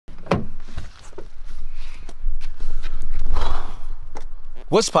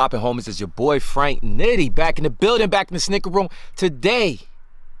What's poppin', homies? It's your boy Frank Nitty back in the building, back in the sneaker room. Today,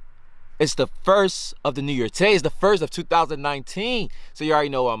 it's the first of the new year. Today is the first of 2019. So you already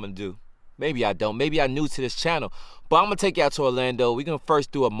know what I'm gonna do. Maybe I don't. Maybe I'm new to this channel. But I'm gonna take you out to Orlando. We're gonna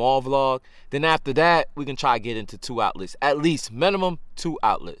first do a mall vlog. Then after that, we can try to get into 2 outlets. At least minimum 2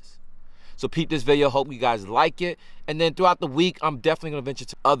 outlets. So peep this video, hope you guys like it. And then throughout the week, I'm definitely gonna venture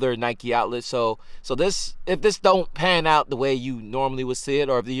to other Nike outlets. So if this don't pan out the way you normally would see it,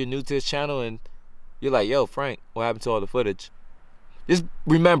 or if you're new to this channel and you're like, yo, Frank, what happened to all the footage? Just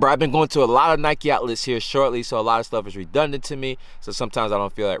remember, I've been going to a lot of Nike outlets here shortly, so a lot of stuff is redundant to me. So sometimes I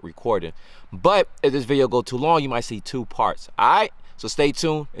don't feel like recording. But if this video go too long, you might see 2 parts. All right, so stay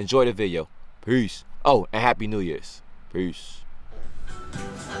tuned, enjoy the video. Peace. Oh, and Happy New Year's. Peace.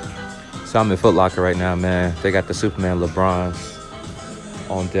 So I'm in Foot Locker right now, man. They got the Superman LeBrons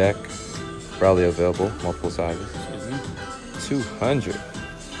on deck. Probably available, multiple sizes. 200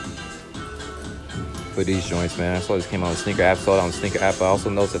 for these joints, man. I saw this came on the sneaker app, saw it on the sneaker app. I also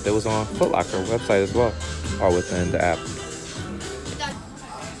noticed that it was on Foot Locker website as well, or within the app.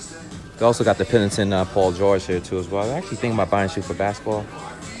 They also got the Pennington Paul George here too as well. I actually think about buying shoes for basketball.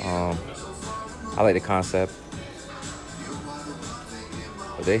 I like the concept.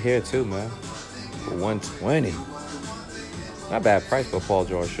 But they here too, man. For 120. Not bad price for a Paul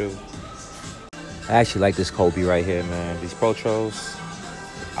George shoe. I actually like this Kobe right here, man. These Protros,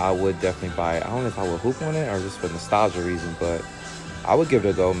 I would definitely buy it. I don't know if I would hoop on it or just for nostalgia reason, but I would give it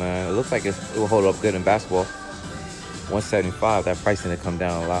a go, man. It looks like it will hold up good in basketball. 175. That price need to come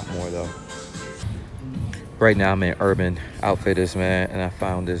down a lot more though. Right now I'm in Urban Outfitters, man, and I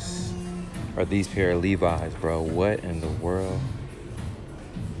found these pair of Levi's, bro. What in the world?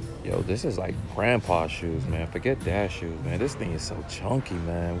 Yo, this is like grandpa shoes, man. Forget dad shoes, man. This thing is so chunky,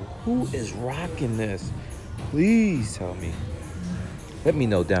 man. Who is rocking this? Please tell me. Let me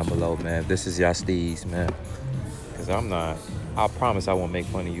know down below, man, if this is y'all steez, man. Because I'm not. I promise I won't make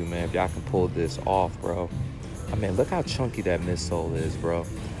fun of you, man, if y'all can pull this off, bro. I mean, look how chunky that midsole is, bro.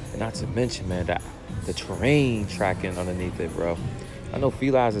 And not to mention, man, that the terrain tracking underneath it, bro. I know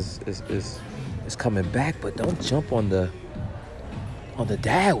Fawhall is coming back, but don't jump on the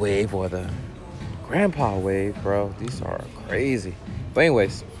dad wave or the grandpa wave, bro. These are crazy. But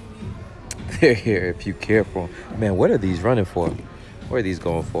anyways, they're here if you care for them. Man, what are these running for? What are these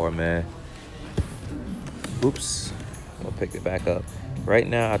going for, man? Oops. I'll pick it back up. Right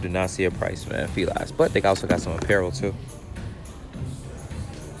now, I do not see a price, man. Fawhall. But they also got some apparel, too.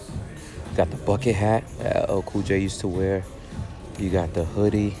 Got the bucket hat that LL Cool J used to wear. You got the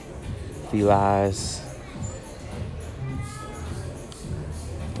hoodie. Fawhall.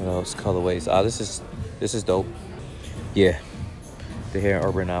 What else? Colorways. This is dope. Yeah. They're here in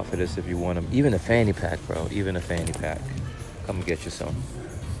Urban Outfitters if you want them. Even a fanny pack, bro. Even a fanny pack. Come and get you some.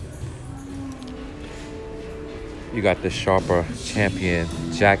 You got this Sharper Champion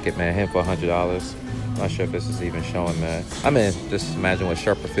jacket, man. Him for $100. Not sure if this is even showing, man. I mean, just imagine what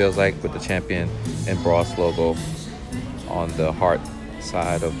Sharper feels like with the Champion embossed logo on the heart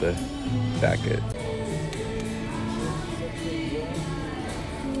side of the jacket.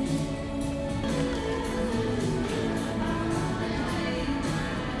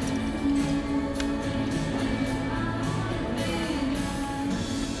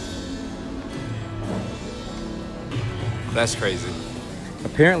 That's crazy.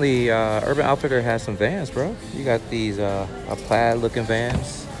 Apparently, Urban Outfitter has some Vans, bro. You got these plaid looking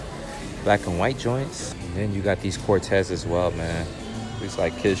Vans, black and white joints. And then you got these Cortez as well, man. These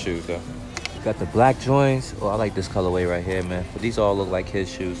like kids shoes though. You got the black joints. Oh, I like this colorway right here, man. But these all look like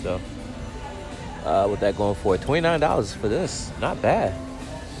kids shoes though. With that going for $29 for this. Not bad.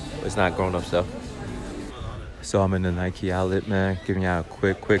 It's not grown up stuff. So I'm in the Nike Outlet, man. Giving y'all a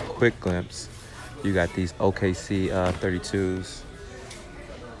quick glimpse. You got these OKC 32s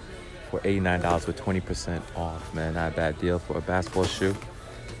for $89 with 20% off, man. Not a bad deal for a basketball shoe.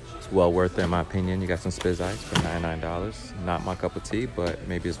 It's well worth it in my opinion. You got some Spiz Ice for $99. Not my cup of tea, but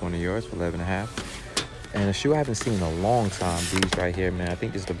maybe it's one of yours for $11.50. And a shoe I haven't seen in a long time, these right here, man. I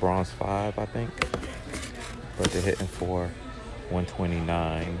think this is the Bronze 5, I think. But they're hitting for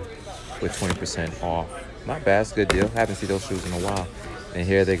 $129 with 20% off. Not bad, it's a good deal. Haven't seen those shoes in a while. And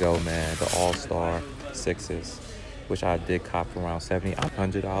here they go, man, the All-Star 6s, which I did cop for around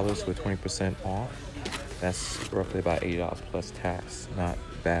 $100 with 20% off. That's roughly about $80 plus tax. Not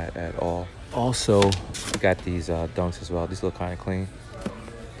bad at all. Also, we got these Dunks as well. These look kind of clean.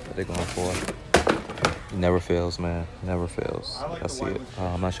 What they're going for. Never fails, man. Never fails. I see it.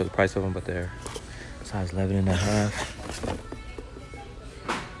 I'm not sure the price of them, but they're size 11.5.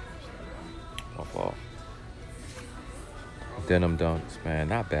 My fault. Denim dunks, man.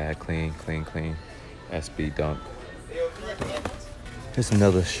 Not bad. Clean, clean, clean. SB dunk. Here's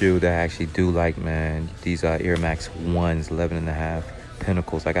another shoe that I actually do like, man. These are Air Max 1s, 11.5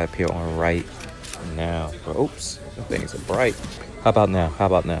 Pinnacles. I got a pair on right now. Oops, them things are bright. How about now? How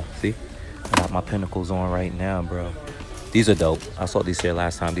about now? See? I got my Pinnacles on right now, bro. These are dope. I saw these here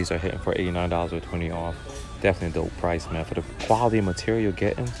last time. These are hitting for $89 or $20 off. Definitely a dope price, man. For the quality of material you're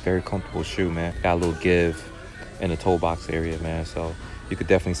getting, it's a very comfortable shoe, man. Got a little give in the toe box area, man. So you could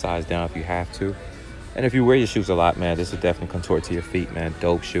definitely size down if you have to. And if you wear your shoes a lot, man, this will definitely contort to your feet, man.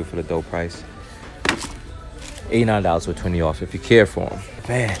 Dope shoe for the dope price. $89 or $20 off if you care for them.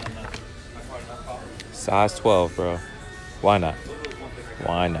 Man. Size 12, bro. Why not?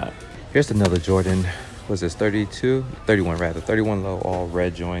 Why not? Here's another Jordan. What's this? 32? 31 rather. 31 low, all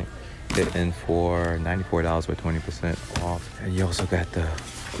red joint. Hitting for $94 or 20% off. And you also got the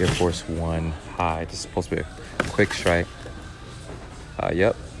Air Force One high. This is supposed to be a quick strike.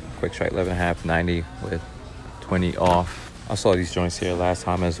 Yep. Quick strike 11.5, 90 with 20 off. I saw these joints here last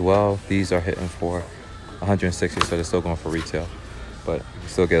time as well. These are hitting for 160, so they're still going for retail, but you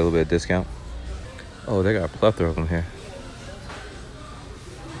still get a little bit of discount. Oh, they got a plethora of them here.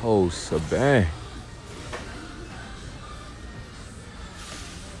 Oh, sabang.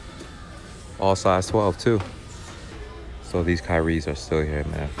 All size 12 too. So these Kyries are still here,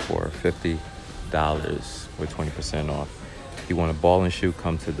 man, for $50 with 20% off. If you want a balling shoe,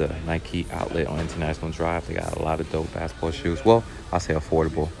 come to the Nike Outlet on International Drive. They got a lot of dope basketball shoes. Well, I'll say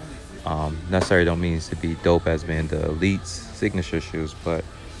affordable. Necessarily don't mean to be dope as being the elite's signature shoes, but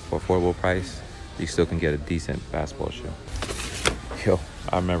for affordable price, you still can get a decent basketball shoe. Yo,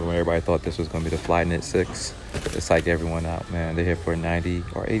 I remember when everybody thought this was gonna be the Flyknit 6. It's like everyone out, man. They're here for $90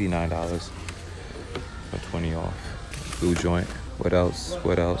 or $89 for 20 off. Blue joint. What else?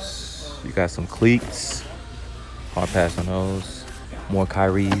 What else? You got some cleats. Hard pass on those. More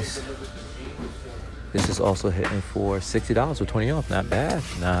Kyries. This is also hitting for $60 or 20 off. Not bad.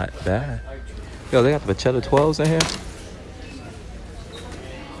 Not bad. Yo, they got the Vachetta 12s in here.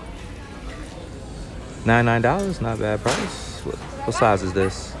 $99. Not bad price. What size is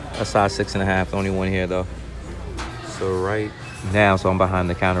this? A size 6.5. The only one here though. So right now, so I'm behind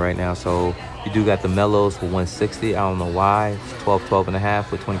the counter right now. So you do got the Mellows for $160. I don't know why. It's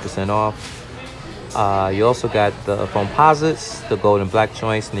 12.5 with 20% off. You also got the Foamposites, the gold and black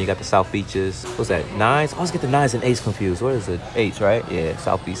joints, and then you got the South Beaches. What's that? 9s? I always get the 9s and 8s confused. What is it? 8s, right? Yeah,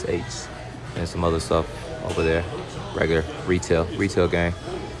 South Beach 8s. And some other stuff over there. Regular retail gang.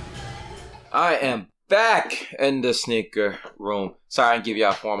 I am back in the sneaker room. Sorry I didn't give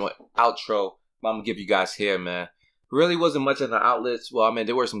y'all a formal outro, but I'm gonna give you guys here, man. Really wasn't much in the outlets. Well, I mean,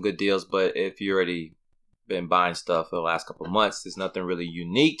 there were some good deals, but if you already been buying stuff for the last couple of months, there's nothing really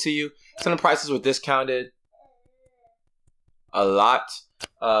unique to you. Some of the prices were discounted a lot.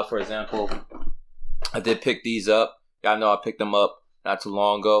 For example, I did pick these up. Y'all know I picked them up not too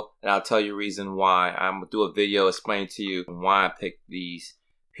long ago, and I'll tell you the reason why. I'm gonna do a video explaining to you why I picked these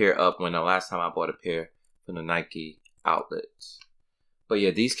pair up when the last time I bought a pair from the Nike outlets. But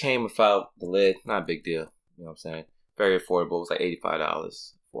yeah, these came without the lid. Not a big deal. You know what I'm saying? Very affordable. It was like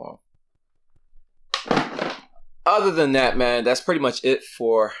 $85 for them. Other than that, man, that's pretty much it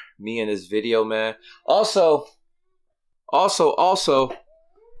for me in this video, man. Also,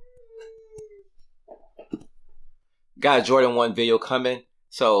 got a Jordan 1 video coming.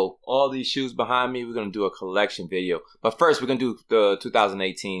 So all these shoes behind me, we're going to do a collection video. But first, we're going to do the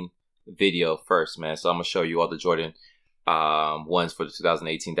 2018 video first, man. So I'm going to show you all the Jordan ones for the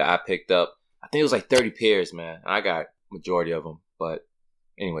 2018 that I picked up. I think it was like 30 pairs, man. I got majority of them. But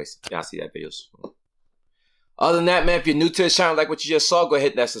anyways, y'all see that video soon. Other than that, man, if you're new to the channel, like what you just saw, go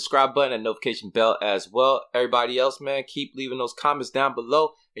ahead and hit that subscribe button and notification bell as well. Everybody else, man, keep leaving those comments down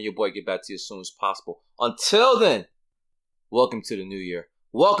below, and your boy get back to you as soon as possible. Until then, welcome to the new year.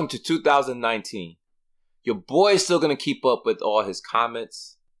 Welcome to 2019. Your boy is still going to keep up with all his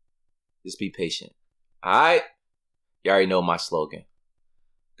comments. Just be patient. All right? You already know my slogan.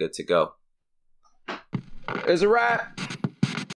 Good to go. It's a wrap.